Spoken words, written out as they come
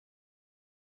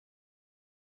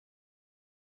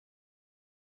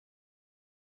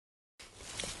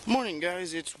Morning,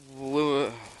 guys. It's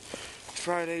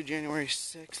Friday, January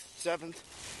 6th, 7th,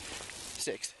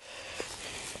 6th.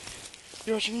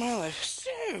 You're watching my life.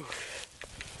 So,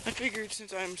 I figured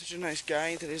since I'm such a nice guy,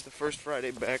 and today's the first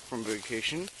Friday back from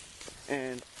vacation,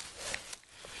 and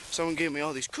someone gave me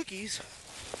all these cookies,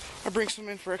 I bring some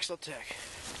in for XL Tech.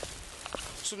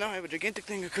 So now I have a gigantic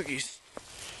thing of cookies,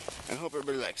 and I hope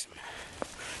everybody likes them.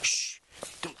 Shh!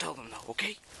 Don't tell them though,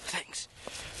 okay? Thanks.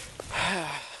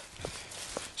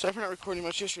 Sorry for not recording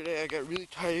much yesterday. I got really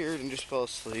tired and just fell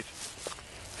asleep.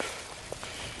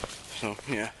 So,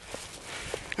 yeah.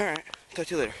 Alright, talk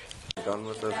to you later. Done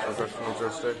with the professional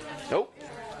joystick? Nope.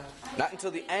 Not until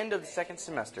the end of the second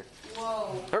semester.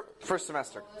 Whoa. Or first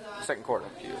semester. Second quarter.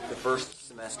 The first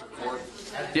semester court?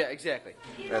 Yeah, exactly.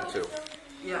 That too.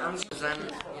 Yeah, then,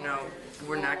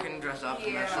 we're not going to dress up,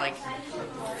 and that's like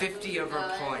 50 of our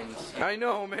points. I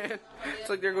know, man. It's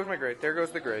like, there goes my grade. There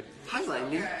goes the grade. Hi,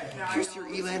 Landon. Here's your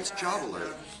Elance job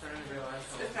alert.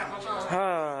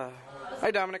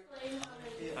 Hi, Dominic.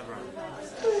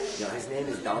 Yeah, his name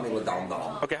is Domi La Dom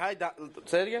Dom. Okay, hi,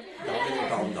 say it again? Domi La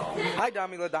Dom Dom. Hi,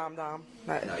 Domi La Dom Dom.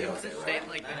 No, you don't say Say it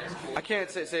like this. I can't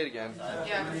say it again.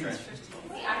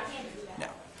 No.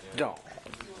 Don't.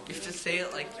 You have to say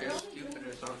it like you're stupid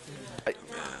or something.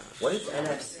 What is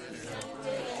NFC?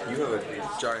 You have a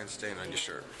giant stain on your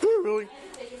shirt. Really?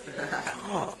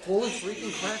 Holy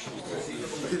freaking crap.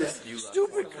 Look at this. You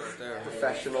Stupid.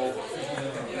 Professional.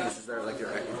 This is their, like,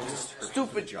 their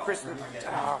Stupid job. Christmas.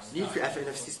 Need your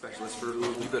FNFC specialist for a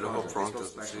little. You better hope Frank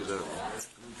doesn't see that.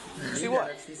 See what?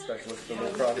 NFC specialist for more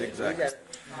profit. Exactly.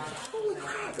 Holy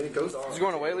crap. And it goes on. Is it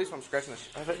going away at least? I'm scratching this.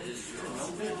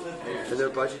 And their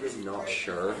budget is not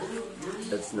sure.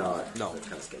 That's not. No. That's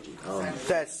kind of sketchy.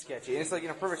 That's sketchy. And it's like in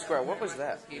a perfect square. What was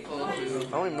that? I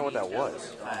don't even know what that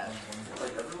was.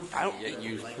 I don't. Yeah,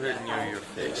 you put it near your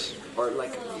face. Or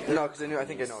like. No, because I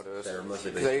think I know what it is.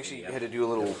 Because I actually had to do a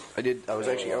little. I was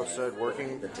actually outside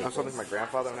working on something for my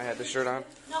grandfather when I had this shirt on.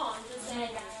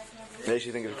 I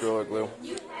actually think it's Gorilla Glue.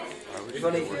 We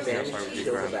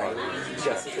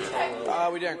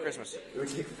did on Christmas. It would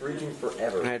take freaking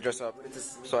forever. And I had to dress up,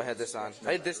 so I had this on.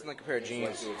 I had this in like a pair of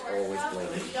jeans. Always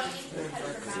blinking.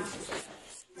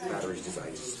 Battery's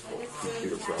designed for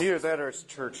computer processors. Either that or it's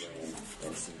church.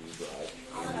 And CD drive.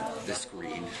 And the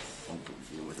screen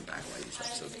with a backlight and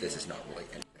stuff. So this is not really.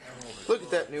 Look at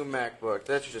that new MacBook.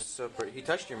 That's just so pretty. He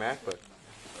touched your MacBook.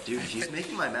 Dude, he's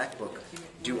making my MacBook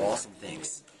do awesome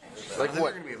things. Like what? what?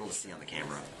 We're gonna be able to see on the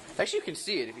camera. Actually, you can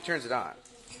see it if he turns it on.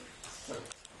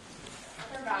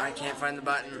 I can't find the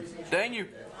button. Dang you!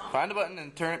 Find the button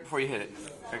and turn it before you hit it.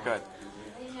 Okay, good.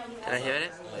 Can I hit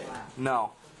it?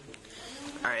 No.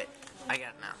 Alright, I got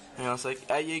it now. You know, it's like,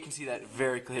 yeah, you can see that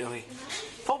very clearly.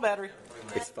 Full battery.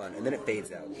 It's fun, and then it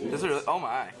fades out. This is really, oh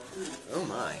my. Oh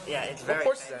my. Yeah, it's What very.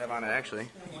 ports does it have on it, actually?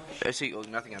 I see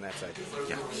nothing on that side.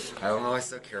 Yeah. I don't know, I was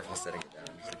so careful setting it down.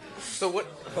 So what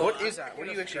is that? What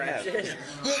do you actually have?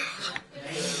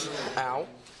 Ow.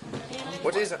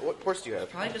 What is that? What ports do you have?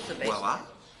 Probably just the base. Well,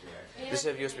 This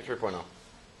is USB 3.0.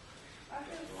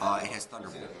 it has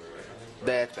Thunderbolt.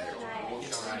 That's better.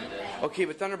 Okay,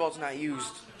 but Thunderbolt's not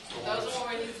used.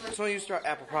 It's only used for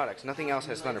Apple products. Nothing else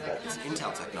has Thunderbolt. It's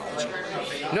Intel technology.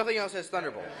 Nothing else has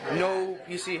Thunderbolt. No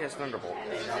PC has Thunderbolt.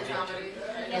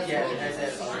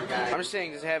 I'm just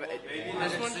saying, does it have it?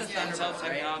 This one's just Intel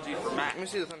technology for Mac. Let me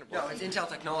see the Thunderbolt. No, it's Intel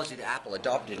technology that Apple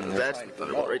adopted. And That's the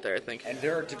Thunderbolt right there, I think. And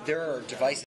there are devices.